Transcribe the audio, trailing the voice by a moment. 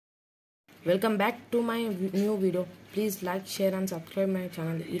Welcome back to my new video. Please like, share and subscribe my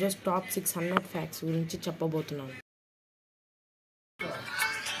channel. Heroes top 600 facts గురించి చెప్పబోతున్నాను.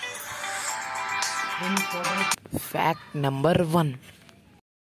 Fact number 1.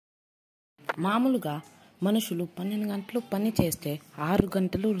 మామూలుగా మనుషులు 12 గంటలు పని చేస్తే 6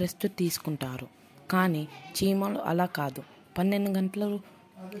 గంటలు రెస్ట్ తీసుకుంటారు. కానీ చీమలు అలా కాదు. 12 గంటలు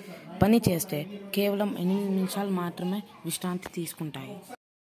పని చేస్తే కేవలం 8 నిమిషాలు మాత్రమే విశ్రాంతి తీసుకుంటాయి.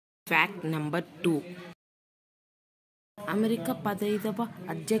 Fact number 2. అమెరికా 15వ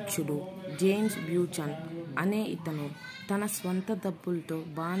అధ్యక్షుడు జేమ్స్ బ్యూచన్ అనే ఇతను తన స్వంత డబ్బులతో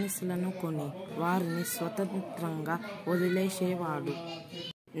బానిసలను కొని వారిని స్వతంత్రంగా వదిలేసేవాడు.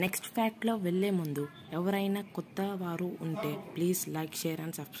 నెక్స్ట్ ఫ్యాక్ట్లో వెళ్ళే ముందు ఎవరైనా కొత్త వారు ఉంటే please like, share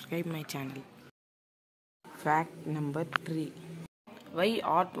and subscribe my channel. Fact number 3. Why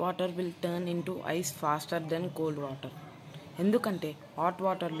hot water will turn into ice faster then cold water. ఎందుకంటే హాట్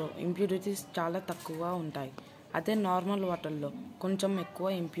వాటర్లో ఇంప్యూరిటీస్ చాలా తక్కువగా ఉంటాయి. అదే నార్మల్ వాటర్లో కొంచెం ఎక్కువ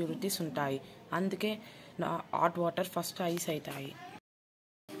ఇంప్యూరిటీస్ ఉంటాయి. అందుకే హాట్ వాటర్ ఫస్ట్ ఐస్ అవుతాయి.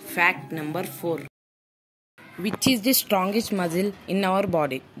 Fact number 4. Which is the strongest muscle in our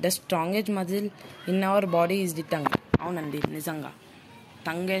body? The strongest muscle in our body is the tongue. అవునండి, నిజంగా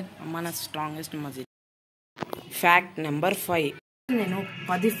టంగే మన స్ట్రాంగెస్ట్ మజిల్. Fact number 5. నేను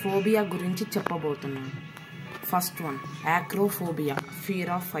 10 ఫోబియా గురించి చెప్పబోతున్నాను. First one, acrophobia,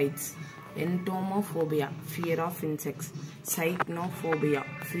 fear of heights. ఎంటోమోఫోబియా, fear of insects. సైక్నోఫోబియా,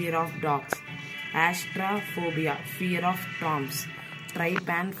 fear of dogs. ఆస్ట్రాఫోబియా, fear of Toms.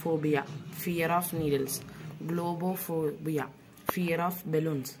 ట్రైపాన్ఫోబియా, fear of needles. గ్లోబోఫోబియా, fear of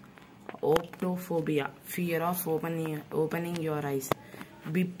balloons. ఓప్టోఫోబియా, fear of opening your eyes.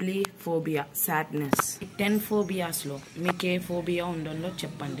 బిప్లీఫోబియా, sadness. 10 ఫోబియాస్లో మీకు ఏ phobia ఉందో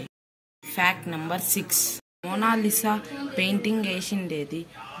చెప్పండి. Fact number 6. Mona Lisa painting వేసిండేది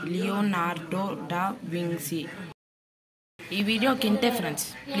Leonardo డా విన్సీ. ఈ వీడియోకి ఇంతే friends.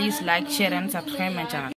 Please like, share and subscribe my channel.